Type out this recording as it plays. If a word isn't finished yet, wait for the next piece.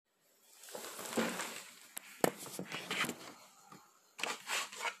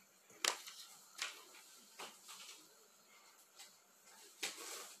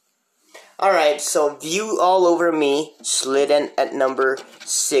Alright, so View All Over Me slid in at number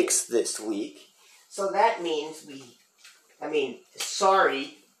 6 this week. So that means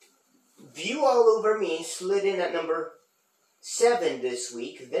sorry, View All Over Me slid in at number 7 this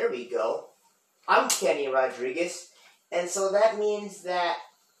week. There we go. I'm Kenny Rodriguez. And so that means that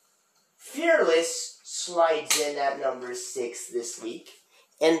Fearless slides in at number 6 this week.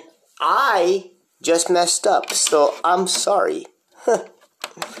 And I just messed up, so I'm sorry.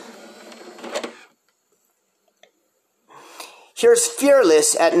 Here's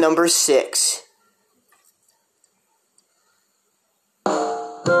Fearless at number 6.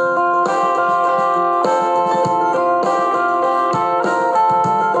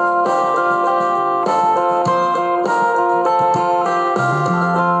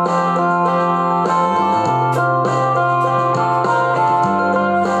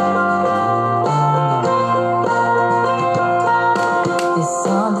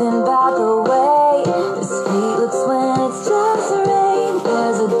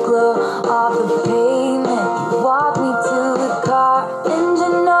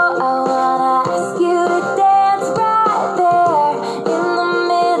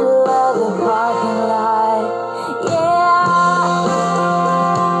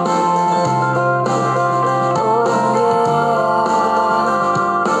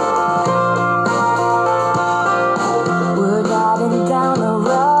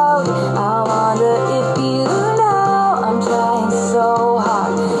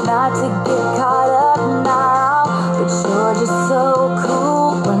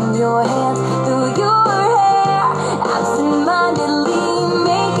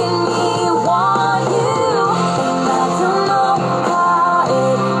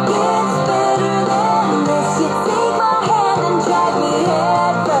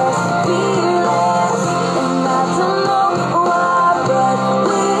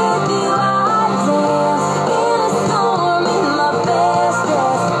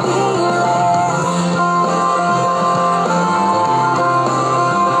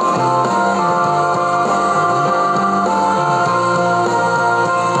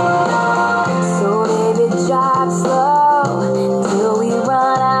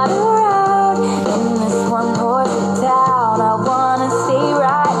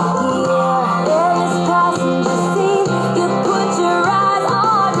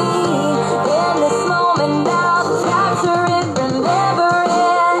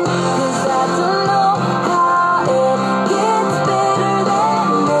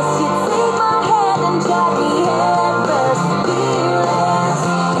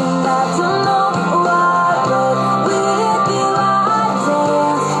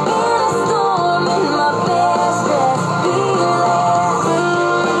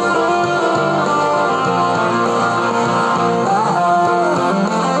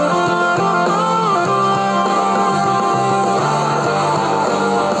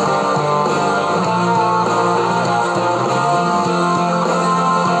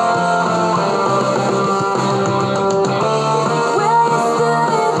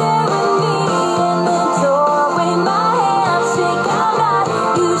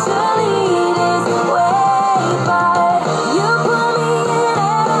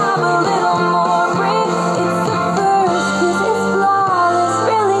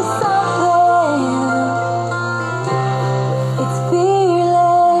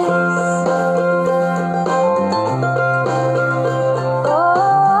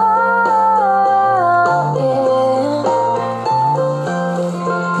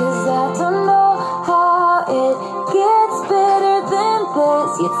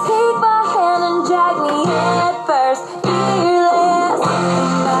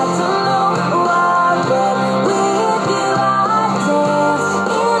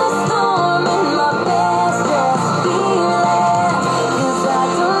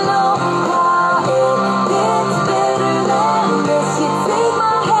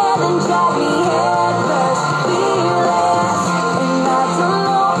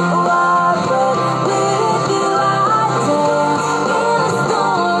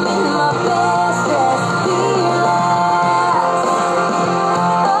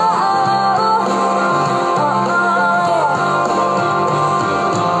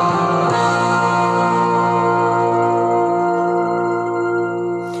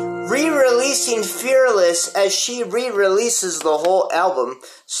 As she re-releases the whole album,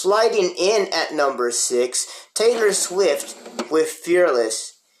 sliding in at number 6, Taylor Swift with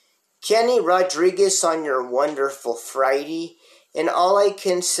Fearless. Kenny Rodriguez on your wonderful Friday, and all I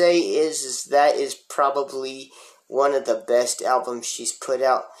can say is that is probably one of the best albums she's put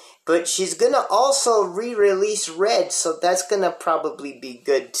out. But she's gonna also re-release Red, so that's gonna probably be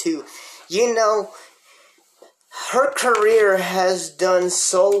good too. You know, her career has done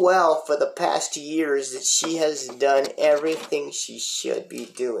so well for the past years that she has done everything she should be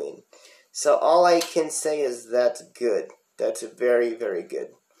doing. So all I can say is that's good. That's very, very good.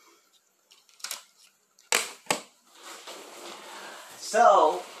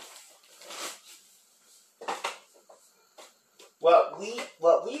 So, what we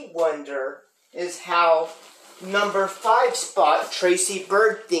wonder is how number 5 spot Tracy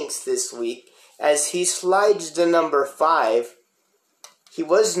Byrd thinks this week, as he slides to number 5. He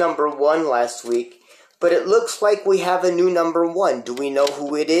was number 1 last week, but it looks like we have a new number 1. Do we know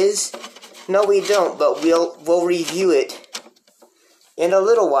who it is? No, we don't, but we'll review it in a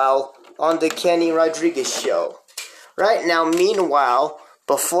little while on the Kenny Rodriguez Show. Right now, meanwhile,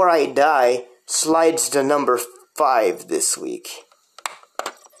 Before I Die slides to number 5 this week.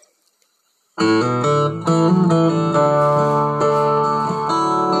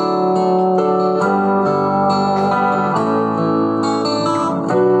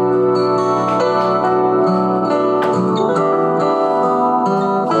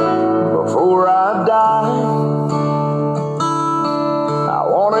 Before I die, I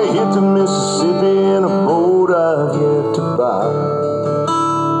wanna hit the Mississippi in a boat I've yet to buy,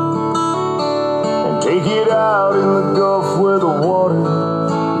 and take it out in the Gulf where the water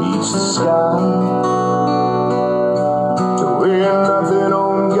meets the sky, to where nothing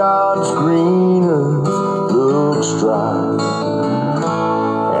on God's green earth looks dry.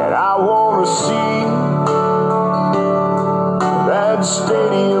 And I wanna see that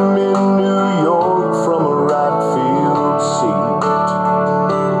stadium in New York from a right field seat,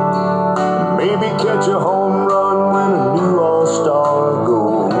 maybe catch a home run when a new all-star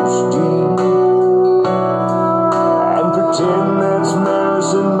goes deep, and pretend that's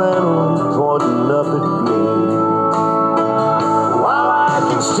Marison Mantle pointing up at me, while I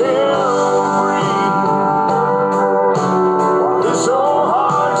can still breathe, while this old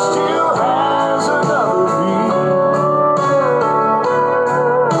heart still has another beat.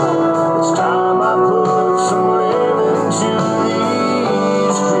 It's time I put some living to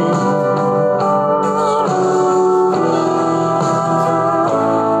these dreams.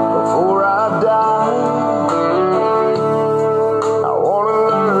 Before I die, I wanna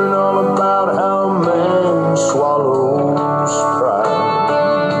learn all about how a man swallows pride,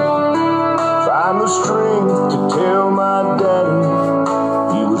 find the strength to tell my daddy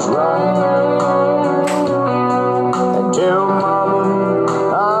he was right, and tell mama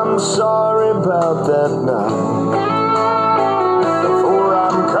I'm sorry about that night. Before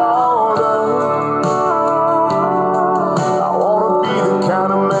I'm called up, I wanna be the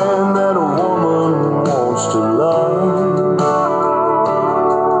kind of man that a woman wants to love,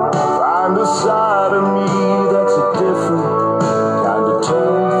 find a side of me that's a different kind of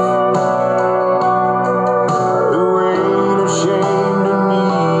tough, who ain't ashamed to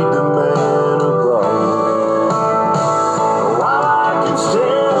need the man above. While I can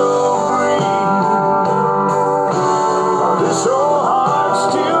still breathe, while this old heart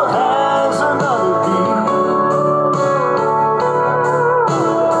still has another beat,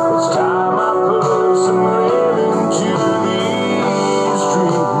 it's time I put some living to these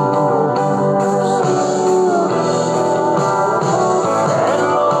dreams. And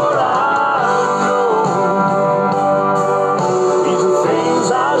Lord, I know these are things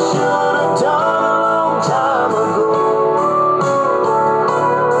I should have done a long time ago.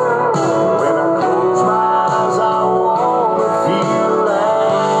 When I close my eyes, I wanna feel at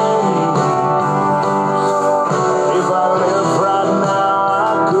ease. If I lived right now,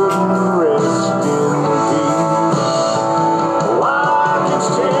 I couldn't rest in peace. While I can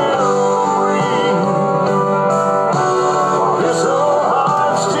still breathe, while this old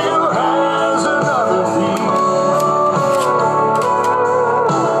heart still has another beat,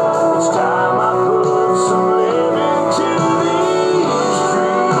 it's time I put some living to these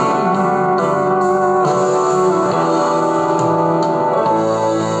dreams.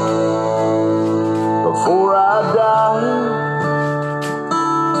 Before I die,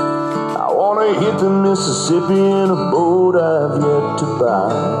 I wanna hit the Mississippi in a boat I've yet to buy,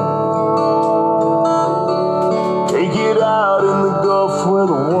 take it out in the Gulf where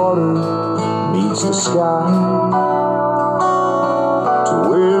the water meets the sky, to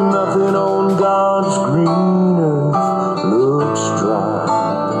where nothing on God's green earth looks dry.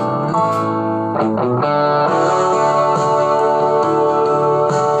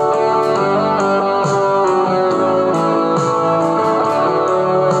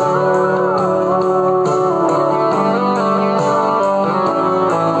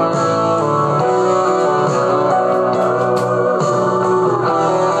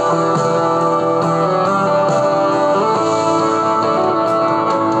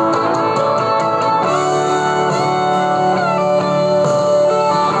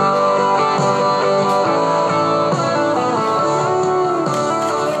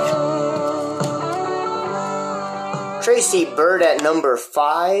 at number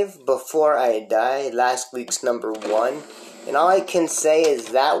 5, Before I Die, last week's number 1. And all I can say is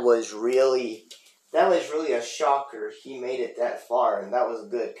that was really a shocker. He made it that far, and that was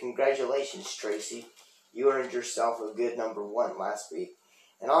good. Congratulations, Tracy. You earned yourself a good number 1 last week.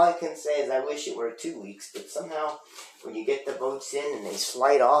 And all I can say is I wish it were 2 weeks, but somehow when you get the votes in and they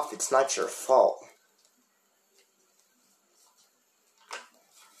slide off, it's not your fault.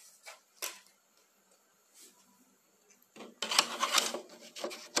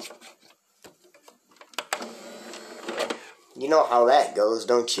 You know how that goes,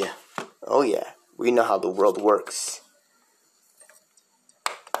 don't you? Oh yeah, we know how the world works.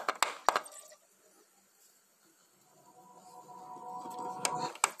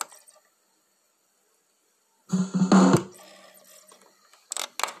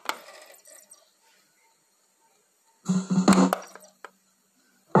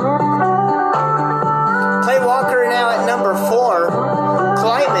 Clay Walker now at number 4,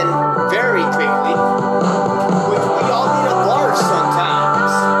 climbing very quickly. We all need a bar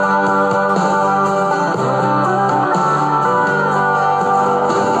sometimes.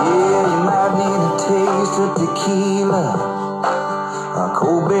 Yeah, you might need a taste of tequila, a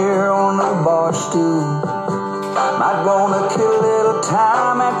cold beer on the bar stool. Might wanna kill a little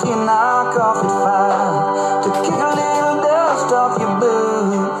time after you knock off at 5 to kick a little dust off your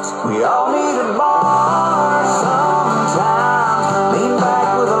boots. We all need a bar sometimes. Lean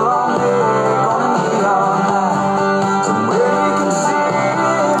back with a long neck on a neon night, somewhere you can sit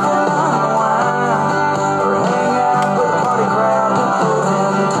and unwind, or hang out with a party crowd till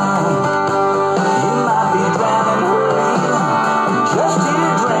closing time. You might be drowning, hurting, and just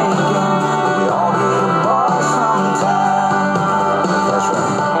here drinking. We all need a bar sometime. That's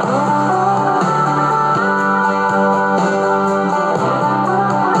right.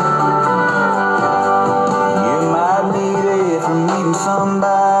 You might need it for meeting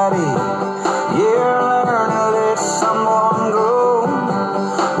somebody. Yeah, learn to let someone go.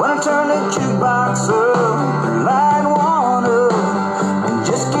 When I turn the jukebox up, light one up, and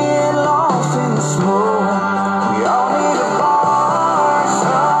just get lost in the smoke. We all need a bar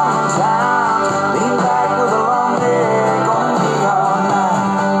sometimes. Lean back with a long neck on a neon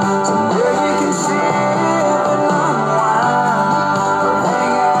night, somewhere you can sit and unwind, or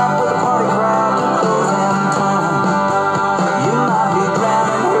hang out with a party crowd till closing time. You might be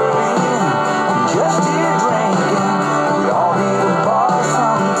drowning, hurting, and just here drinking. We all need a bar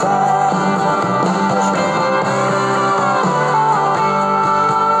sometime. That's right.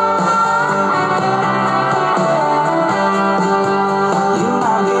 You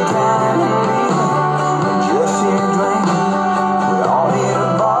might be drowning, hurting, and just here drinking. We all need a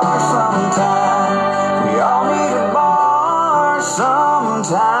bar sometime. We all need a bar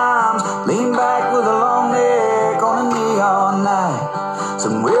sometimes. Lean back with a long neck on a neon night,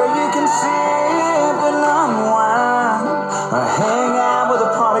 somewhere you can sit and unwind, or hang out with a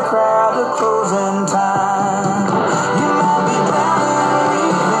party crowd till closing time. You might be drowning,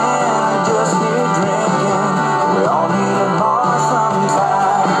 leaving, just here drinking. We all need a bar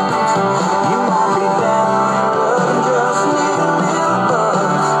sometimes. You might be down and loving, just need a little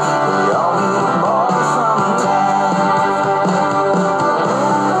buzz. We all need a bar sometime.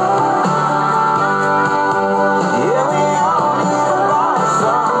 Yeah, we all need a bar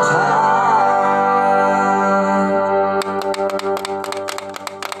sometime.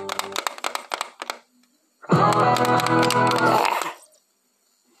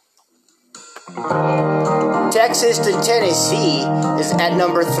 Texas to Tennessee is at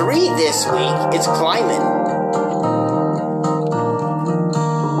number 3 this week. It's climbing.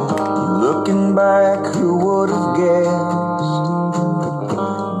 Looking back, who would have guessed?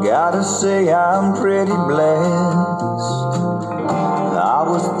 Gotta say I'm pretty blessed. I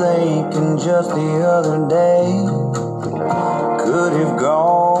was thinking just the other day, could have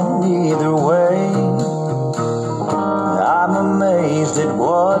gone either way. I'm amazed at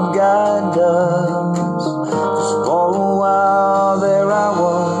what God does. 'Cause for a while there I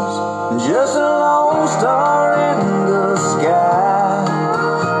was, just a lone star in the sky,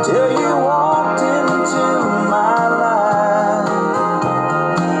 till you walked into my life.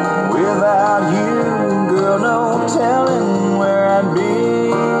 Without you, girl, no telling where I'd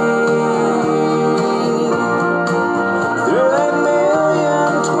be. Through a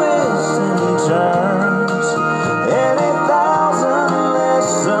million twists and turns, and 1,000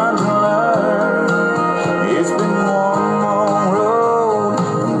 lessons learned. It's been one long road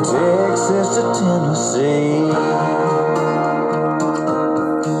from Texas to Tennessee.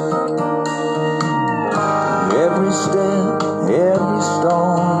 Every step, every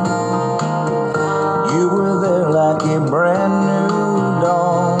storm, you were there like a brand new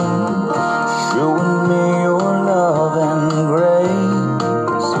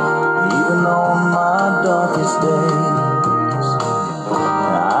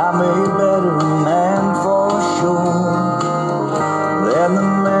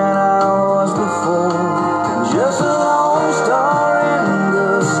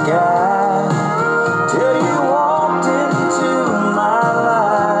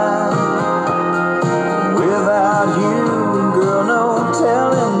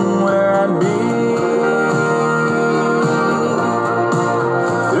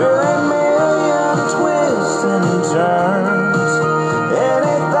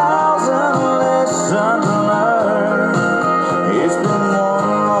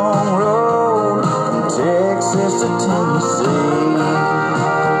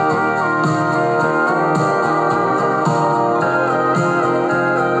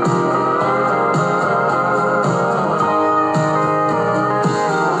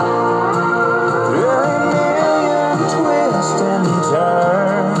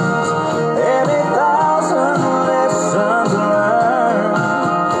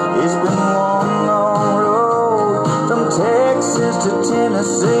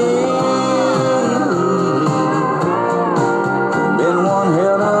Tennessee. Been one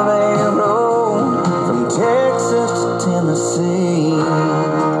hell of a road from Texas to Tennessee.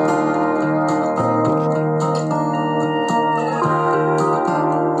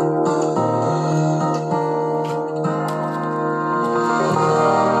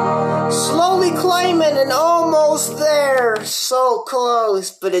 Slowly climbing and almost there. So close,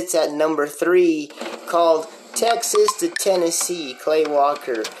 but it's at number 3, called Texas to Tennessee, Clay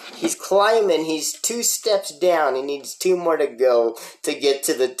Walker. He's climbing, he's 2 steps down, he needs 2 more to go to get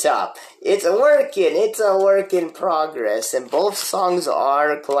to the top. It's a work in progress, and both songs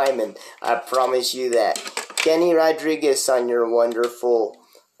are climbing, I promise you that. Kenny Rodriguez on your wonderful,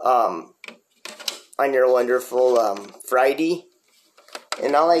 Friday.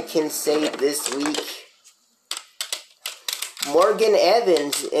 And all I can say this week, Morgan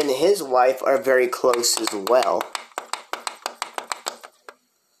Evans and his wife are very close as well,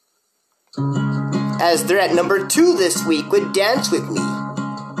 as they're at number 2 this week with Dance With Me.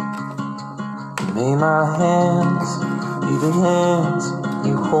 May my hands be the hands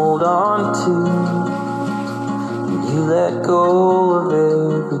you hold on to, and you let go of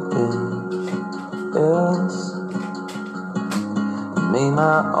everything else. May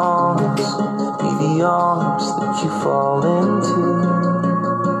my arms be the arms that you fall into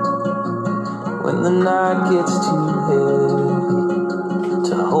when the night gets too heavy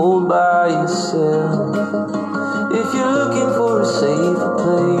to hold by yourself. If you're looking for a safer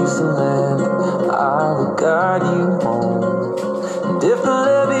place to land, I will guide you home. And if the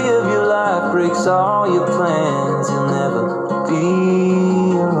levee of your life breaks all your plans, you'll never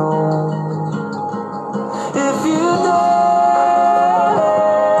be alone. If you dance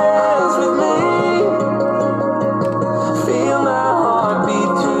with me, feel my heart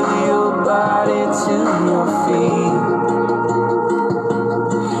beat through your body to your feet.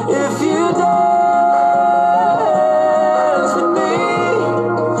 If you dance with me,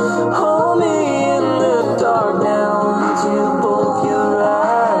 hold me in the dark now until both your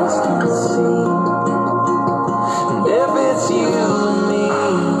eyes can see. And if it's you and me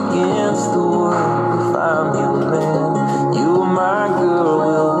against the world, if I'm your man, you are my girl,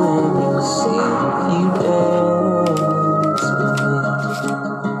 well when you see if you dance with me.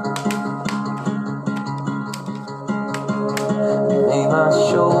 May my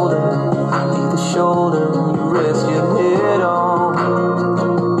shoulder be the shoulder you rest your head on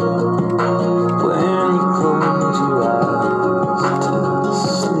when you close your eyes to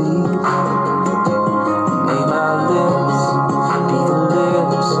sleep. May my lips be the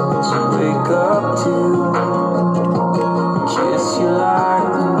lips that you wake up to, kiss you like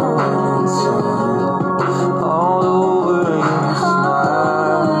the morning sun all over your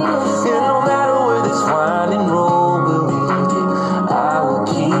smile. And no matter where this winding road will lead you, I will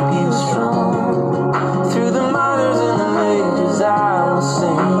keep you strong. Through the minors and the majors, I will sing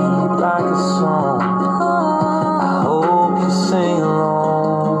it like a song. I hope you sing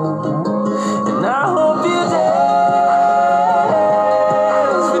along, and I hope you dance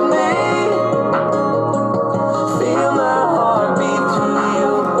with me. Feel my heart beat through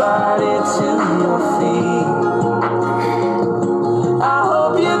your body to your feet. I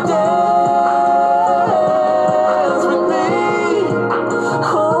hope you dance with me.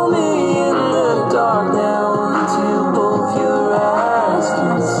 Hold me in the dark now until both your eyes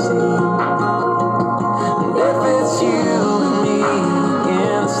can see. And if it's you and me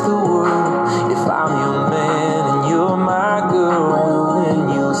against the world, if I'm your man and you're my girl, then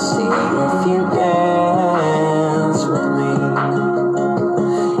you'll see if you dance with me.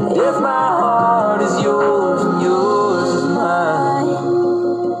 If my heart is yours and yours is mine,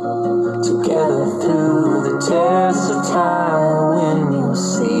 together through the tests of time, when you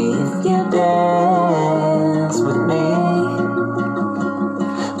see if you dance with me,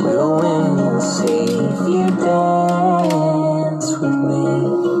 well when you see if you dance with me.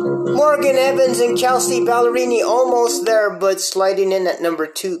 Morgan Evans and Kelsey Ballerini almost there, but sliding in at number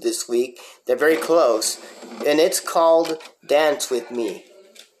 2 this week. They're very close, and it's called Dance With Me.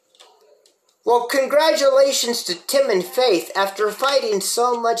 Well, congratulations to Tim and Faith after fighting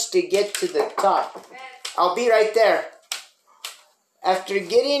so much to get to the top. I'll be right there. After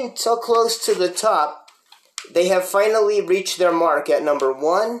getting so close to the top, they have finally reached their mark at number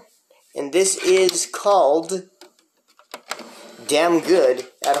 1, and this is called Damn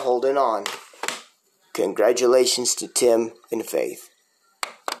Good at Holding On. Congratulations to Tim and Faith.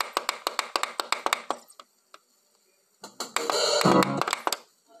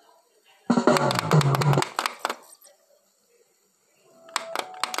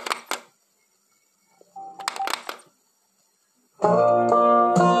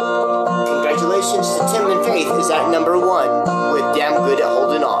 at number 1 with Damn Good at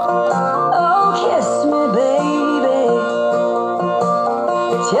Holding On. Oh, kiss me, baby.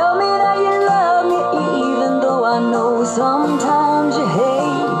 Tell me that you love me, even though I know sometimes you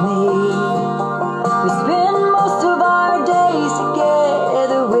hate me. We spend most of our days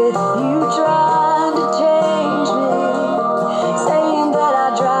together with you trying to change me, saying that I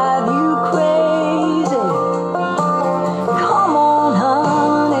drive you crazy. Come on,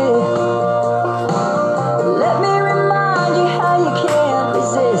 honey, let me remind you how you can't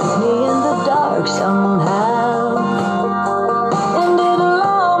resist me in the dark somehow. And it'll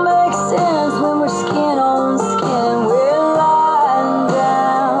all make sense when we're skin on skin, we're lying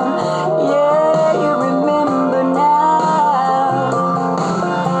down. Yeah, you remember now.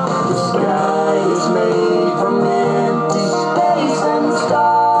 The sky is made from empty space and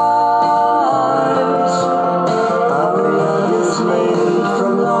stars. Our love is made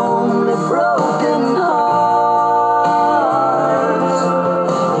from lonely, broken hearts.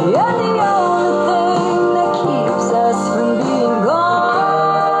 And the only thing that keeps us from being gone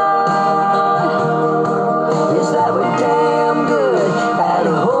is that we're damn good at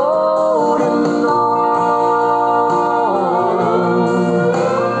holding on.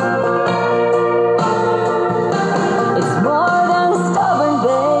 It's more than stubborn,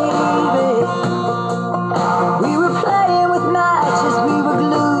 baby. We were playing with matches, we were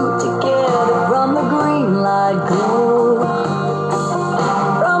glued together from the green light glow.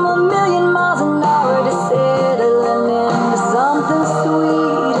 From a million miles an hour to settling into something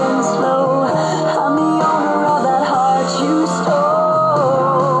sweet and slow. I'm the owner of that heart you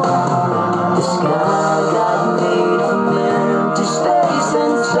stole. The sky got made from empty space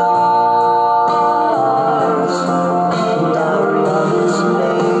and stars. And our love is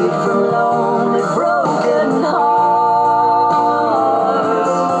made from lonely, broken hearts.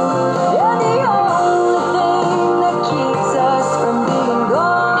 And the only thing that keeps us from being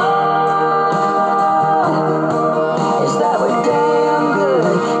gone is that we're damn good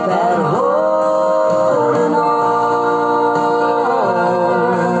at holding on.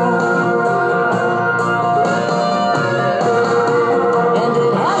 And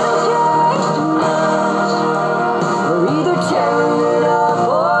it hasn't changed much. We're either tearing it up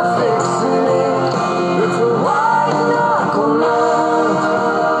or fixing it. It's a white knuckle love.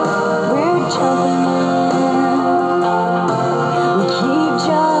 We're jumping in. We keep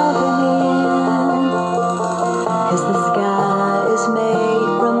jumping in. 'Cause the sky is made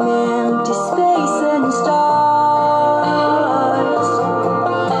from empty space and stars.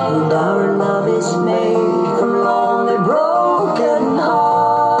 And our love is made from lonely, broken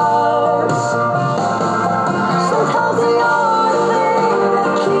hearts. Sometimes the only thing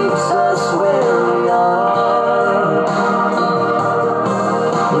that keeps us where we are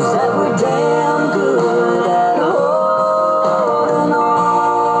is that we're damn good at holding on.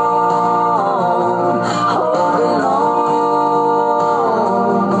 Holding on.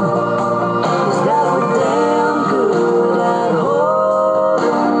 Is that we're damn good at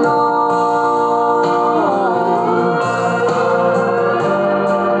holding on.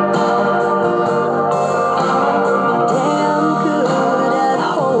 Damn good at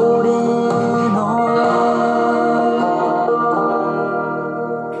holding on.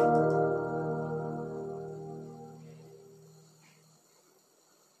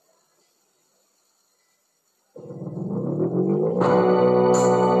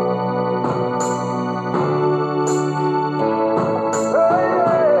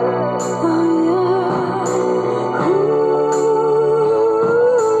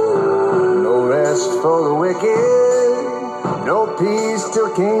 No rest for the wicked, no peace till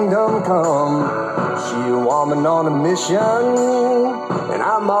kingdom come. She a woman on a mission, and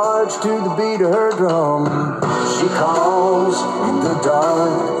I march to the beat of her drum. She calls in the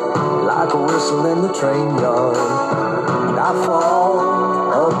dark like a whistle in the train yard, and I fall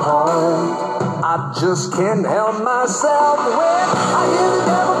apart. I just can't help myself when I hear the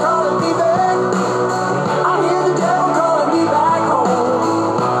devil calling me back. I hear the devil calling me back home.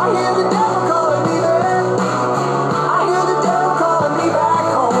 I hear the devil calling me back. I hear the devil calling me back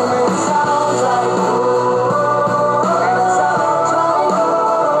home. It sounds like and it sounds like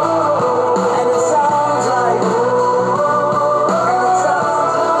and it sounds like and it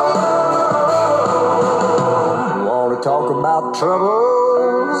sounds like. You wanna talk about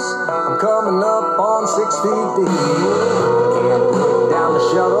troubles? I'm coming up on 6 feet deep. Can't put down the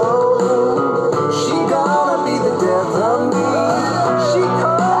shovel.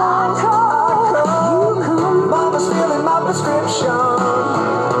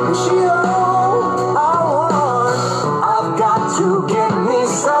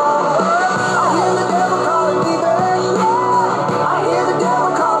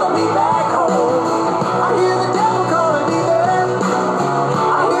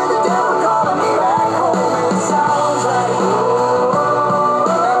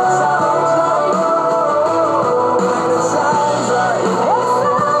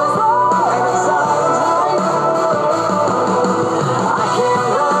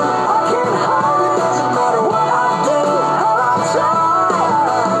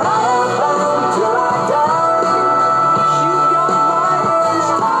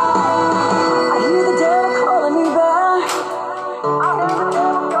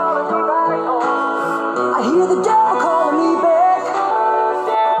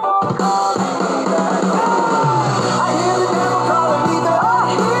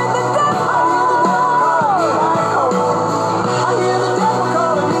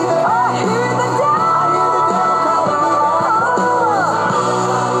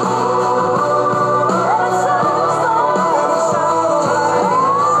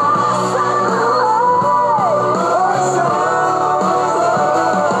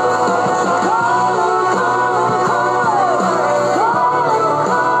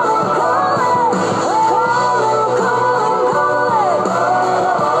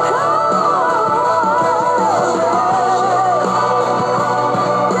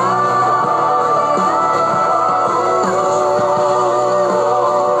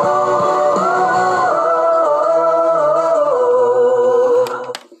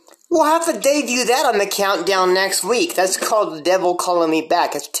 have to debut that on the countdown next week. That's called The Devil Calling Me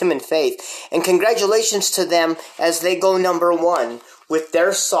Back. That's Tim and Faith. And congratulations to them as they go #1 with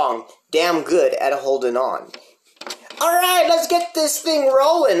their song, Damn Good at Holding On. Alright, let's get this thing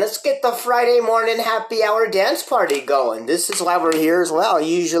rolling. Let's get the Friday morning happy hour dance party going. This is why we're here as well.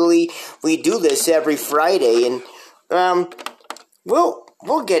 Usually we do this every Friday, and we'll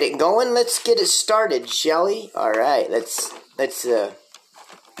get it going. Let's get it started, shall we? Alright, let's get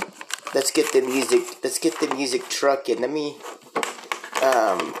the music trucking. Let me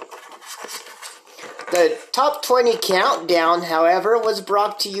the top 20 countdown, however, was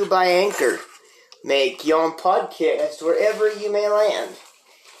brought to you by Anchor. Make your own podcast wherever you may land.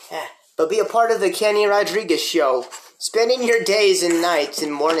 But be a part of the Kenny Rodriguez Show. Spending your days and nights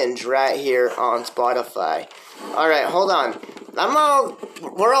and mornings right here on Spotify. Alright, hold on.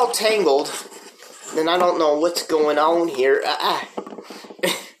 We're all tangled. And I don't know what's going on here.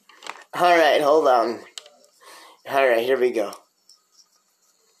 Alright, hold on. Alright, here we go.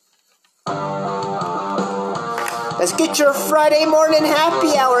 Let's get your Friday morning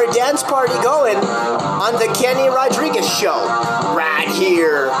happy hour dance party going on the Kenny Rodriguez Show, right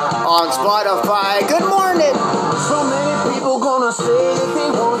here on Spotify. Good morning. So many people gonna say that they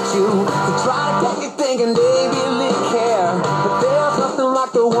want you to try to get you thinking they really care. But there's nothing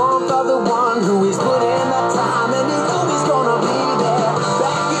like the warmth of the one who is putting that time, and you know he's gonna be there.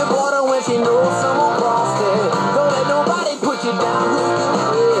 Back your border when she knows someone crossed it. Don't let nobody put you down who you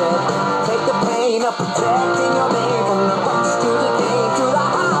with. Take the pain of protecting your name. From the bus to the game to the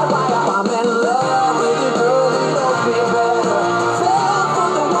high wire, I'm in love with you, girl, you don't feel better. Fell for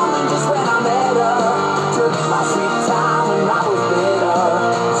the woman just when I met her. Took my sweet time when I was bitter.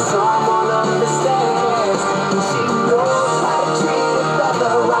 Someone understands, and she knows how to treat a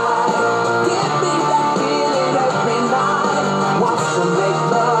brother right. Give me that feeling every night. Wants to make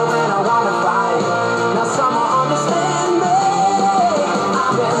love and I wanna fight. Now someone understand me.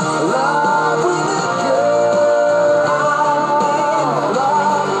 I'm in love with a girl.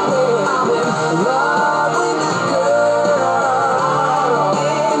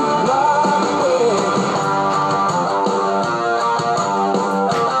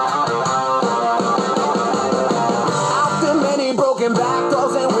 Back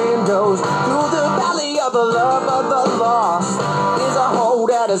doors and windows through the valley of the love of the lost is a hole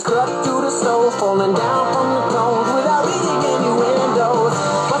that is cut through the snow, falling down from the tones without reading any windows.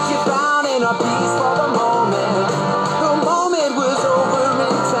 But you found in a peace for the moment. The moment was over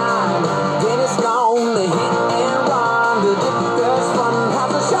in time. Then it's gone, the hit and run. The difficult fun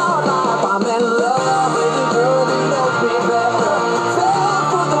has a short life. I'm in love with a girl who knows me better. Fell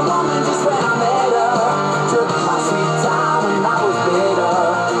for the woman just when I met her. Took my sweet time when I was bitter.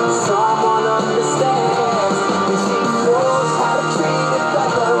 Someone understands, and she knows how to treat a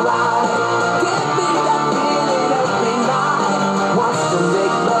brother right. Give me that feeling every night. Wants to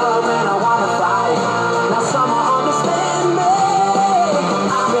make love and I wanna fight. Now someone understand me.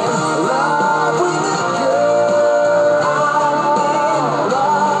 I'm in love with a girl. I'm in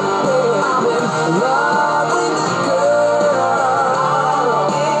love with. I'm in love with a girl.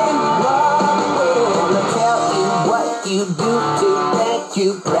 I'm in love with. Wanna tell you what you do to let you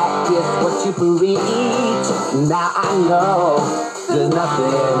practice what you preach. Now I know there's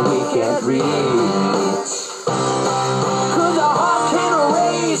nothing we can't reach. 'Cause our heart can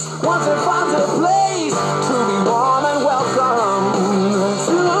erase once it finds a place to be warm and welcome,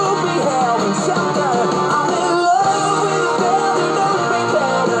 to be held and sheltered. I'm in love with a girl who knows me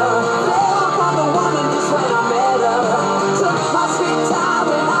better. Fell for the woman just when I met her. Took my sweet time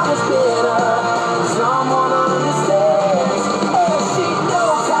when I was bitter. Someone understands, and she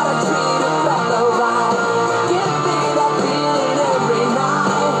knows how to treat a brother right. Give me that feeling every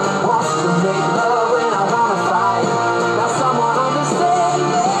night. Wants to make love when I wanna fight. Now someone understand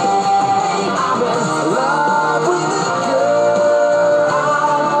me. I'm in love with a girl.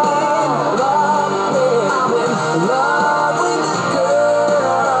 I'm in love with. I'm in love with a girl.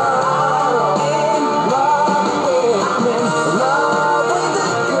 I'm in love with. I'm in love with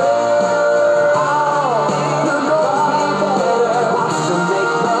a girl. Who knows me better. Wants to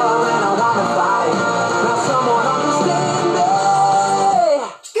make love and I wanna fight. Now someone understand me.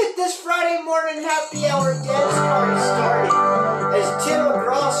 Let's get this Friday morning happy hour dance party started. As Tim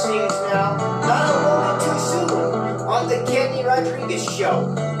McGraw sings now, Not a Moment Too Soon, on the Kenny Rodriguez Show,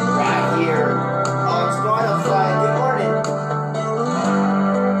 right here on Spotify. Good morning.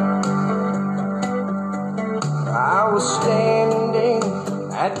 I was standing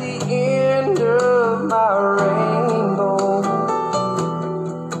at the end of my rainbow,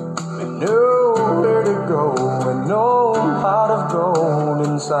 with nowhere to go and no pot of gold,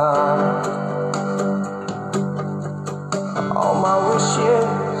 and inside. All my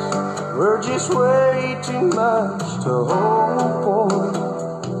wishes were just way too much to hope for.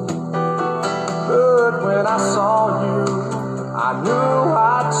 But when I saw you, I knew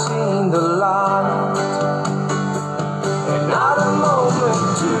I'd seen the light. And not a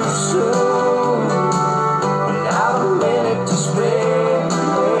moment too soon, without a minute to spare,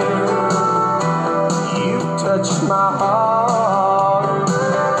 you touched my heart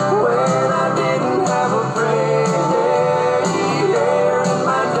when I didn't have a prayer. In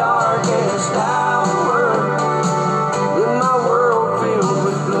my darkest hour, with my world filled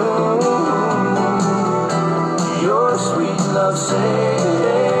with gloom, your sweet love saved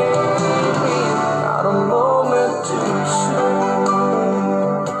me, not a moment too soon.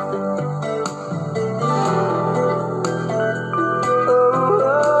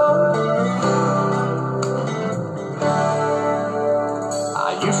 I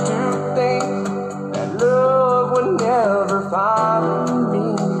used to think that love would never find me,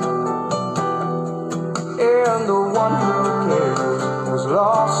 and the one who cares was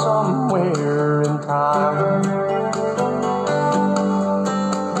lost somewhere in time.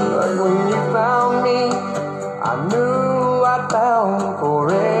 But when you found me, I knew I'd found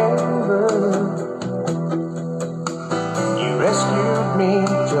forever. You rescued me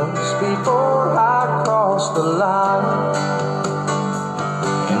just before I crossed the line.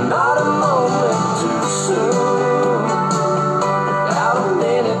 And not a moment too soon, without a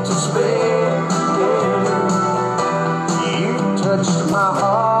minute to spare, you touched my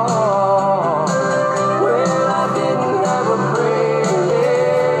heart when I didn't have a prayer.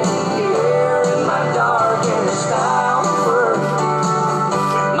 In my darkest hour,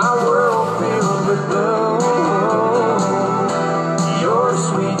 my world filled with gloom, your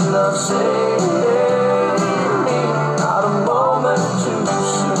sweet love saved me, not a moment too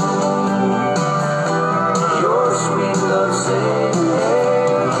soon. Your sweet love saved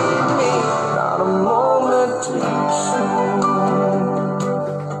me, not a moment too soon.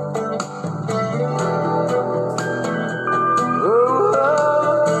 Oh,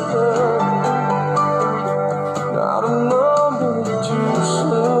 not a moment too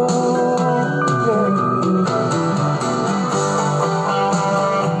soon.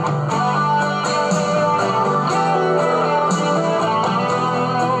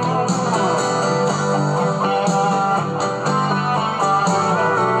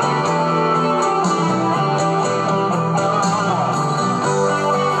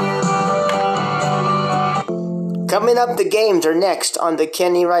 Coming up, the games are next on the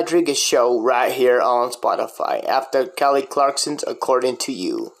Kenny Rodriguez Show right here on Spotify after Kelly Clarkson's According to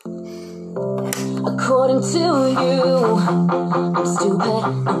You. According to you, I'm stupid,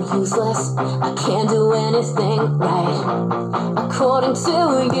 I'm useless, I can't do anything right. According to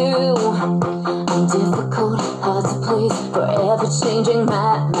you, I'm difficult, hard to please, forever changing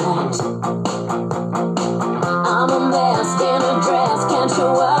my mind. I'm a mask in a dress, can't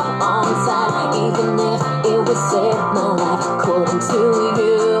show up on time, even if it would save my life. According to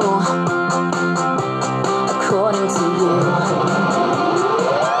you, according to you.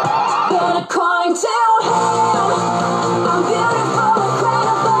 But according to him, I'm beautiful,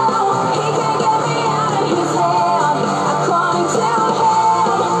 incredible. He can't get me out of his head. According to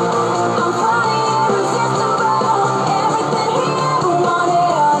him, I'm funny, irresistible. Everything he ever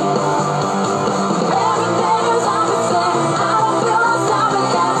wanted. Everything is opposite. I don't feel like stopping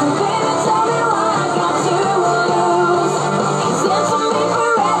that. So baby, tell me what I got to lose. He's into me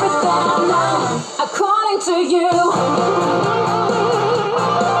for everything I know. According to you.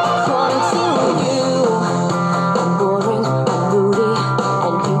 According to you, I'm boring, I'm moody,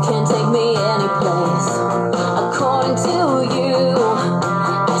 and you can't take me anyplace. According to you,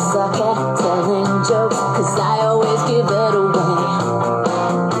 I suck at telling jokes, 'cause I always give it away.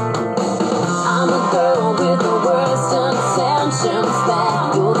 I'm a girl with the worst intentions,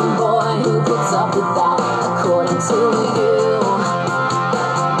 that you're the boy who puts up with that. According to you.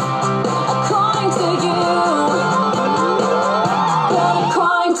 According to you. But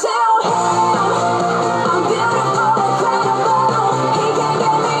according to him, I'm beautiful, incredible. He can't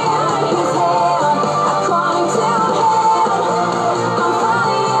get me out of his head. According to him, I'm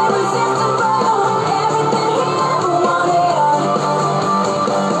funny, irresistible. Everything he ever wanted.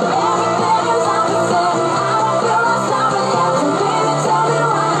 Everything is opposite. I don't feel like stopping yet. So baby, tell me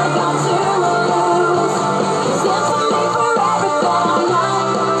what I got to lose. He's into me for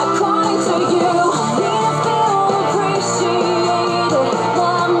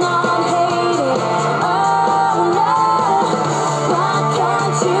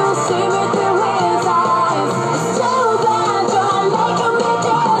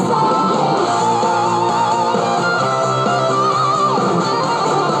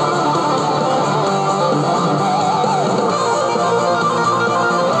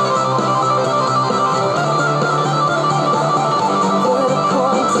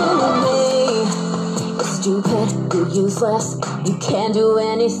useless. You can't do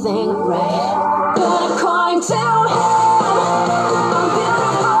anything right. But according to him, I'm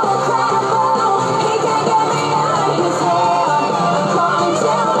beautiful, incredible. He can't get me out of his head. According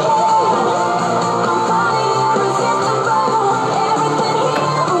to him, I'm funny, irresistible. Everything he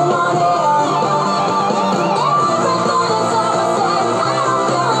ever wanted. Everything that's ever said. I don't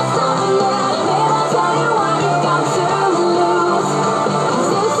feel like stopping yet. Maybe I'll tell you what you got to lose. 'Cause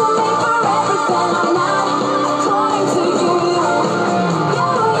this will be for everything I'm not. According to you.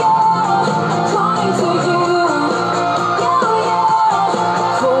 According to you.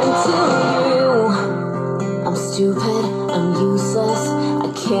 According to you. I'm stupid, I'm useless, I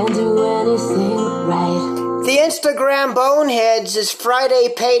can't do anything right. The Instagram Boneheads is Friday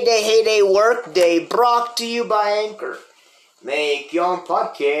Payday Heyday Work Day, brought to you by Anchor. Make your own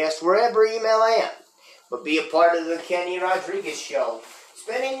podcast wherever you may land, but be a part of the Kenny Rodriguez Show.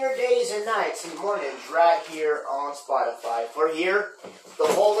 Spending your days and nights and mornings right here on Spotify. For here, the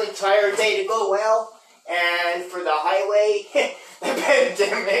whole entire day to go well, and for the highway, the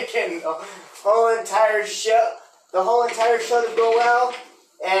pandemic, and the whole entire show to go well,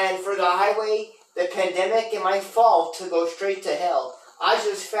 and for the highway, the pandemic, and my fall to go straight to hell. I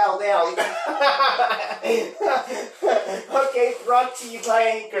just fell down. Okay, brought to you by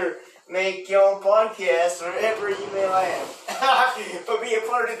Anchor. Make your own podcast wherever you may land. But be a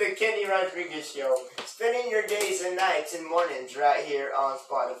part of the Kenny Rodriguez Show. Spending your days and nights and mornings right here on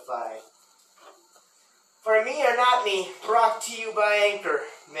Spotify. For me or not me, brought to you by Anchor.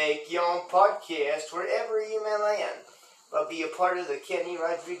 Make your own podcast wherever you may land. But be a part of the Kenny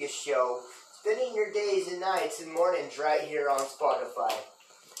Rodriguez Show. Spending your days and nights and mornings right here on Spotify.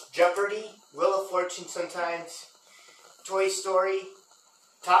 Jeopardy, Wheel of Fortune sometimes, Toy Story,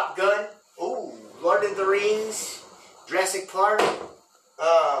 Top Gun, ooh, Lord of the Rings, Jurassic Park,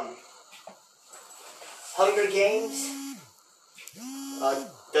 Hunger Games,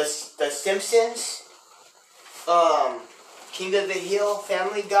 The Simpsons, King of the Hill,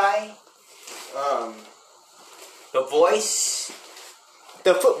 Family Guy, The Voice,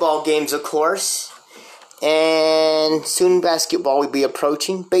 the football games, of course, and soon basketball will be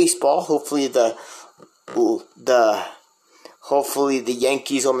approaching. Baseball, hopefully the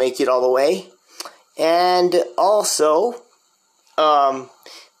Yankees will make it all the way, and also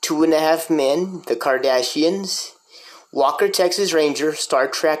 2.5 Men, the Kardashians, Walker Texas Ranger, Star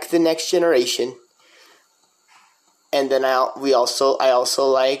Trek: The Next Generation, and then I also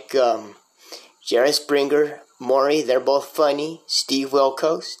like Jerry Springer, Maury, they're both funny, Steve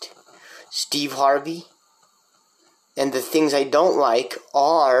Wilkos, Steve Harvey, and the things I don't like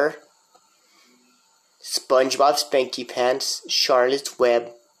are SpongeBob Spanky Pants, Charlotte's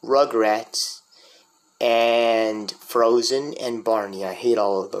Web, Rugrats, and Frozen and Barney. I hate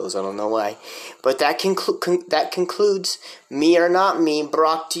all of those, I don't know why. But that concludes Me or Not Me,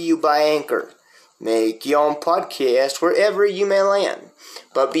 brought to you by Anchor. Make your own podcast wherever you may land,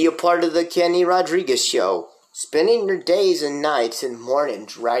 but be a part of the Kenny Rodriguez Show. Spending your days and nights and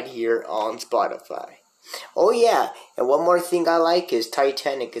mornings right here on Spotify. Oh yeah, and one more thing I like is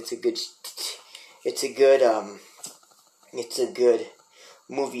Titanic. It's a good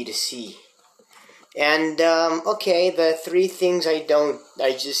movie to see. And okay, the 3 things I don't.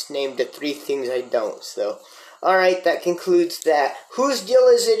 I just named the 3 things I don't. So, all right, that concludes that. Whose deal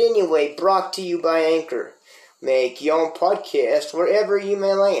is it anyway? Brought to you by Anchor. Make your own podcast wherever you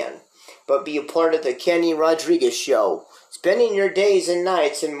may land, but be a part of the Kenny Rodriguez Show. Spending your days and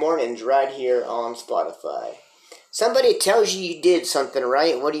nights and mornings right here on Spotify. Somebody tells you you did something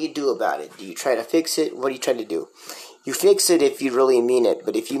right, what do you do about it? Do you try to fix it? What do you try to do? You fix it if you really mean it,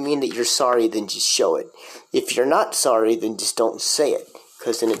 but if you mean that you're sorry, then just show it. If you're not sorry, then just don't say it,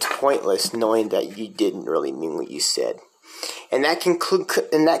 because then it's pointless knowing that you didn't really mean what you said. And that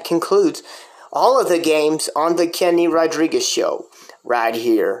concludes all of the games on the Kenny Rodriguez Show, right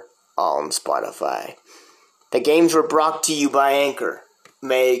here on Spotify. The games were brought to you by Anchor.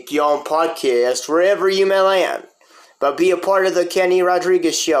 Make your own podcast wherever you may land, but be a part of the Kenny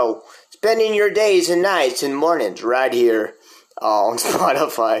Rodriguez Show. Spending your days and nights and mornings right here on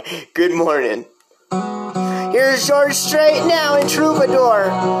Spotify. Good morning. Here's George Strait now in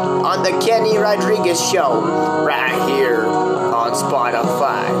Troubadour on the Kenny Rodriguez Show right here on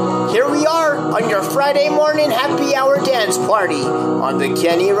Spotify. Here we are on your Friday morning happy hour dance party on the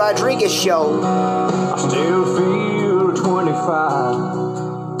Kenny Rodriguez Show. I still feel 25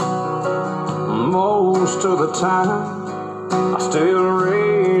 most of the time. I still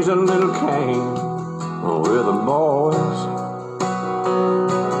raise a little Cain with the boys.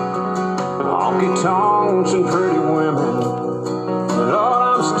 Honky tonks and pretty women, but Lord,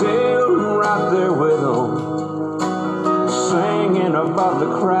 I'm still right there with them.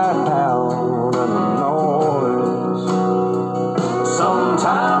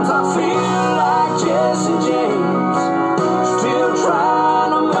 Sometimes I feel like Jesse James, still trying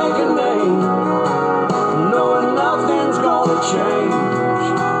to make a name, knowing nothing's gonna change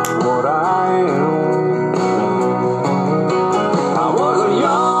what I am. I was a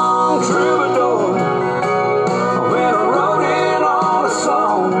young troubadour when I wrote it on a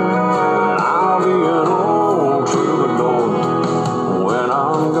song. I'll be an old troubadour when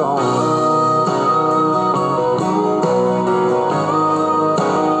I'm gone.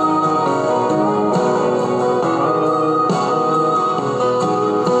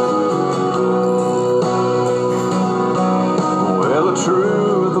 Well, the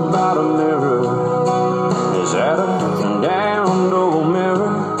truth about a mirror is that a damned old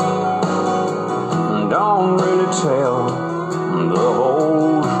mirror don't really tell the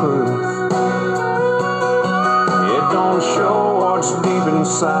whole truth. It don't show what's deep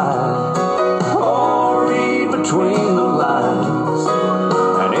inside or read between the lines,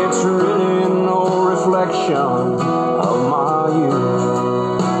 and it's really no reflection of my youth.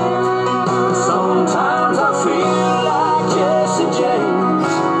 Sometimes I feel like Jesse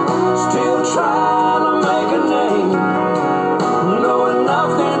James, still trying to make a name, knowing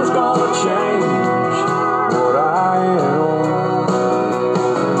nothing's gonna change what I am.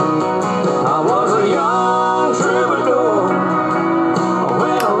 I was a young troubadour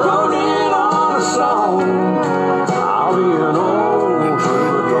when I wrote it on a song. I'll be an old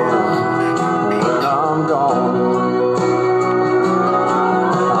troubadour when I'm gone.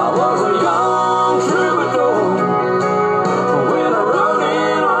 I was a young troubadour when I wrote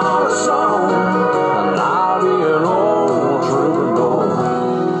it on a song, and I'll be an old troubadour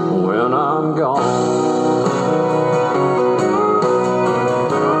when I'm gone.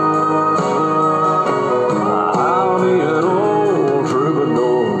 I'll be an old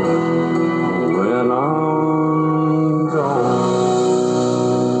troubadour when I'm gone.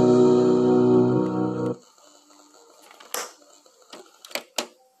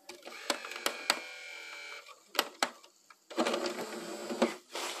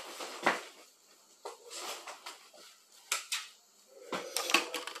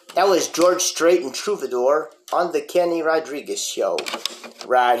 That was George Strait and Troubadour on the Kenny Rodriguez Show,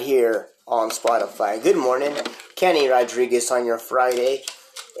 right here on Spotify. Good morning, Kenny Rodriguez on your Friday.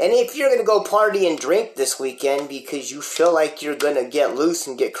 And if you're going to go party and drink this weekend because you feel like you're going to get loose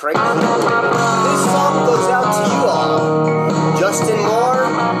and get crazy, this song goes out to you all. Justin Moore,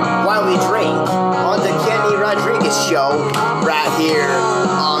 While We Drink, on the Kenny Rodriguez Show, right here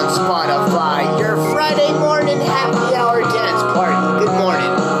on Spotify. Your Friday morning happy hour dance party. Good morning.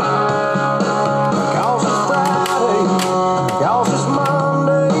 Cause it's Friday, cause it's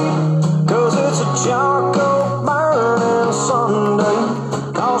Monday, cause it's a charcoal burning Sunday,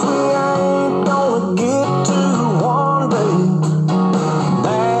 cause we ain't gonna get to one day.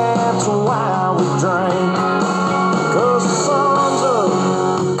 That's why we drink. Cause the sun's up,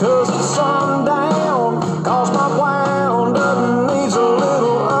 cause it's sundown, cause my wound up needs a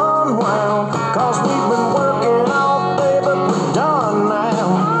little unwound, cause we've been working all day but we're done now.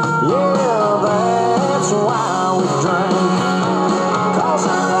 Yeah, that's why we drink. Cause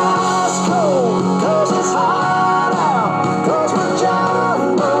it's ice cold, cause it's hot out, cause we're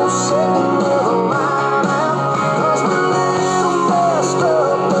jumbo sitting with a line out, cause we're a little messed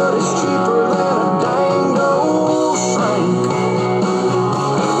up, but it's cheaper than a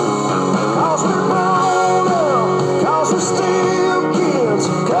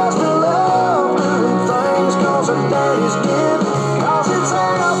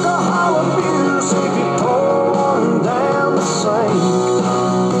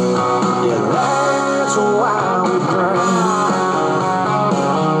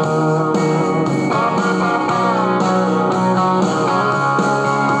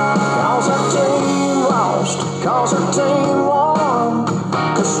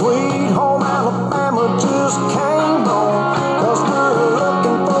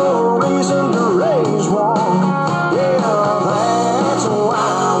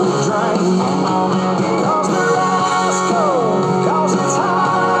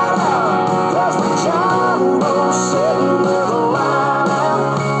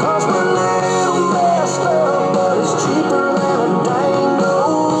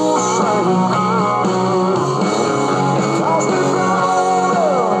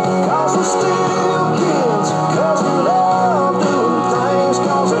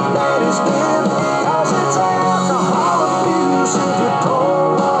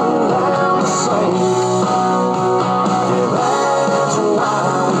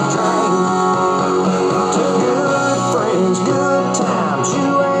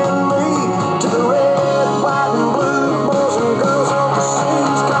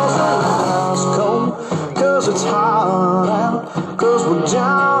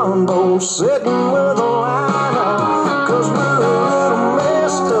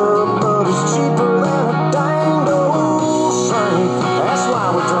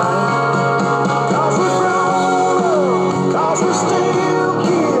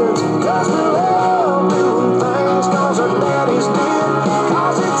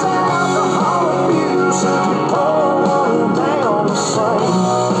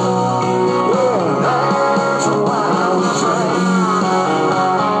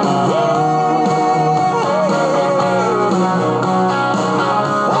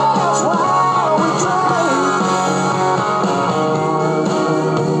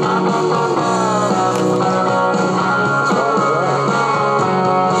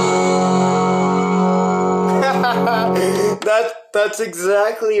That's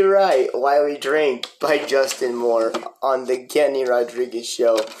exactly right. Why We Drink by Justin Moore on the Kenny Rodriguez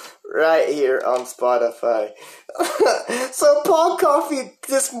Show, right here on Spotify. So Paul Coffey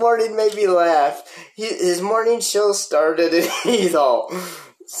this morning made me laugh. His morning show started and he's all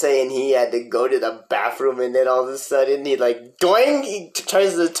saying he had to go to the bathroom, and then all of a sudden he doing, he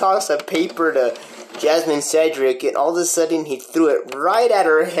tries to toss a paper to Jasmine Cedric, and all of a sudden he threw it right at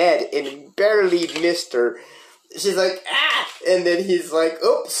her head and barely missed her. She's like, ah! And then he's like,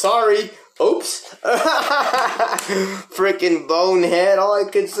 oops, sorry. Oops. Frickin' bonehead. All I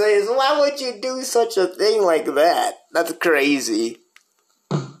could say is, why would you do such a thing like that? That's crazy.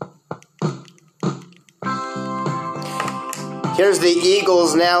 Here's the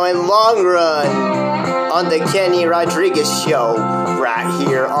Eagles now in Long Run on the Kenny Rodriguez Show right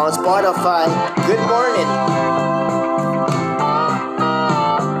here on Spotify. Good morning.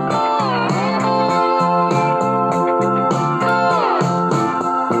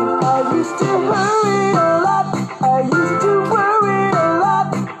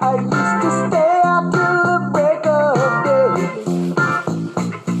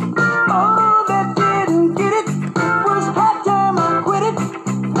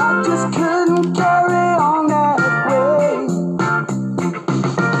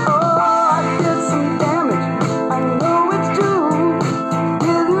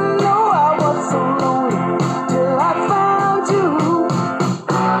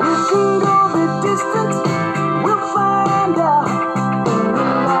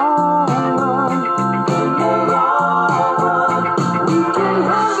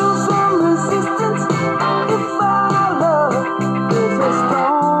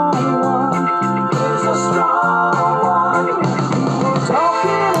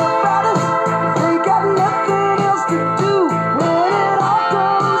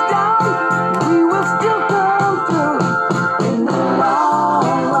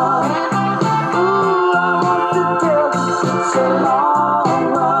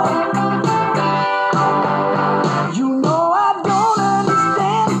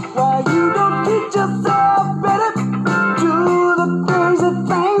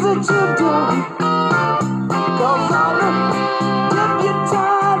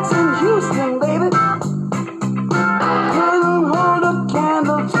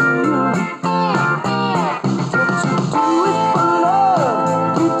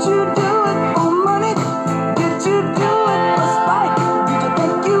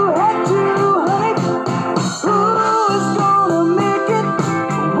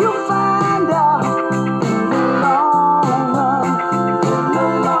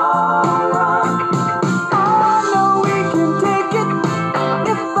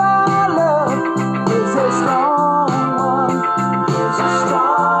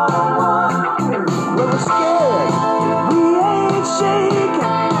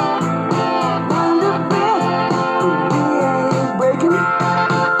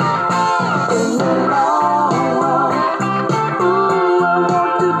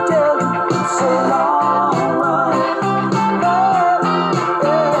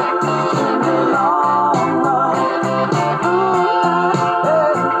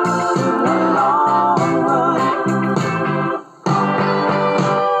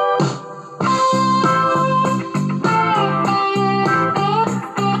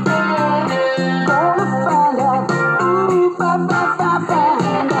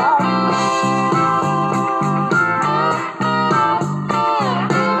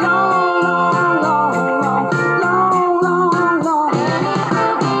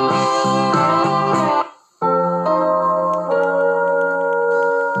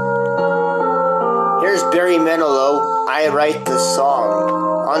 I Write the Song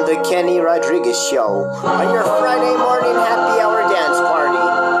on the Kenny Rodriguez Show on your Friday morning happy hour dance party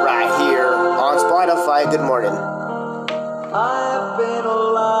right here on Spotify. Good morning. I've been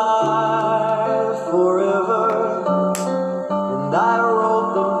alive forever, and I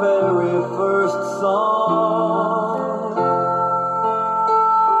wrote the very first song.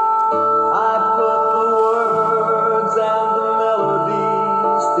 I put the words and the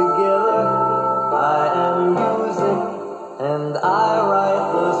melodies together. I am music, and I write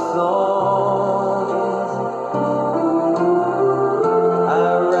the songs. I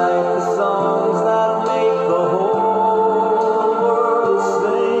write the songs that make the whole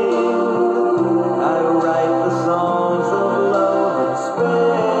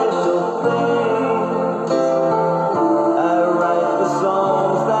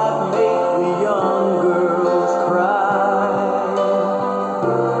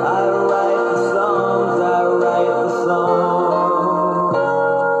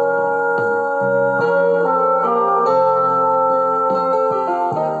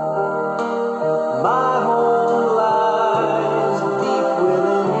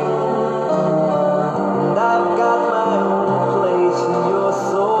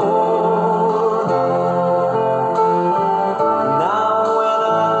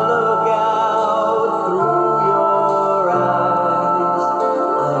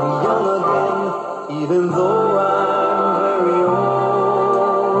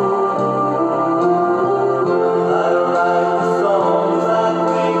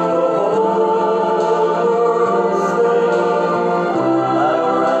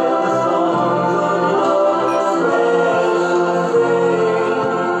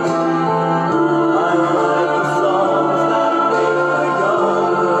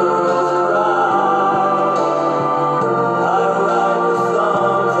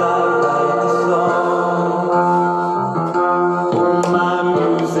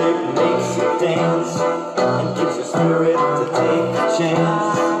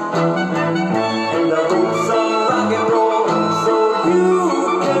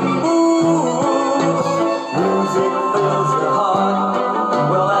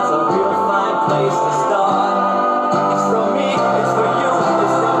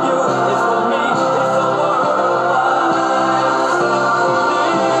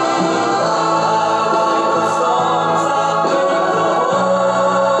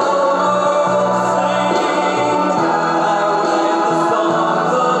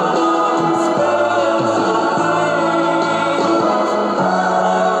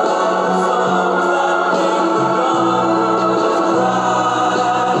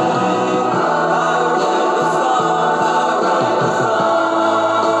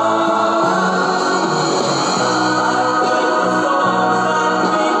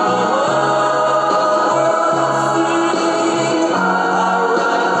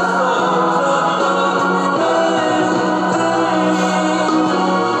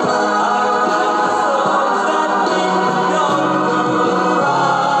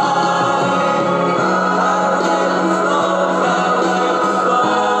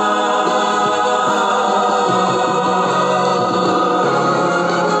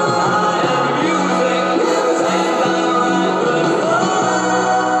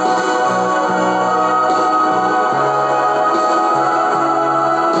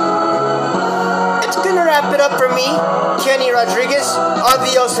up for me, Kenny Rodriguez.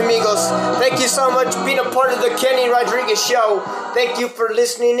 Adios, amigos. Thank you so much for being a part of the Kenny Rodriguez Show. Thank you for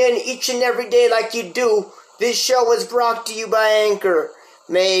listening in each and every day like you do. This show was brought to you by Anchor.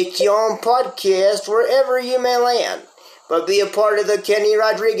 Make your own podcast wherever you may land. But be a part of the Kenny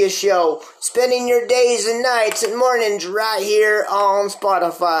Rodriguez Show, spending your days and nights and mornings right here on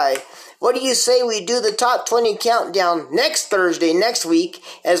Spotify. What do you say we do the top 20 countdown next Thursday, next week,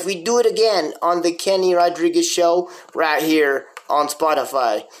 as we do it again on the Kenny Rodriguez Show right here on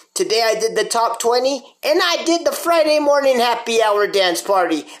Spotify. Today I did the top 20, and I did the Friday morning happy hour dance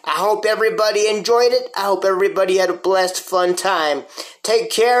party. I hope everybody enjoyed it. I hope everybody had a blessed, fun time.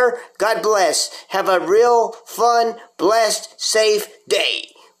 Take care. God bless. Have a real, fun, blessed, safe day.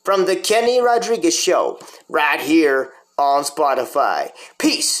 From the Kenny Rodriguez Show right here on Spotify.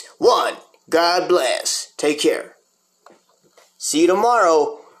 Peace. One. God bless. Take care. See you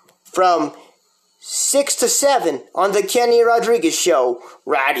tomorrow from 6 to 7 on the Kenny Rodriguez Show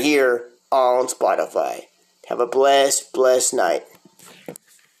right here on Spotify. Have a blessed, blessed night.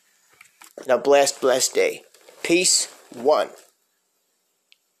 And a blessed, blessed day. Peace. One.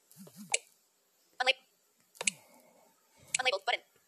 Unlabeled button.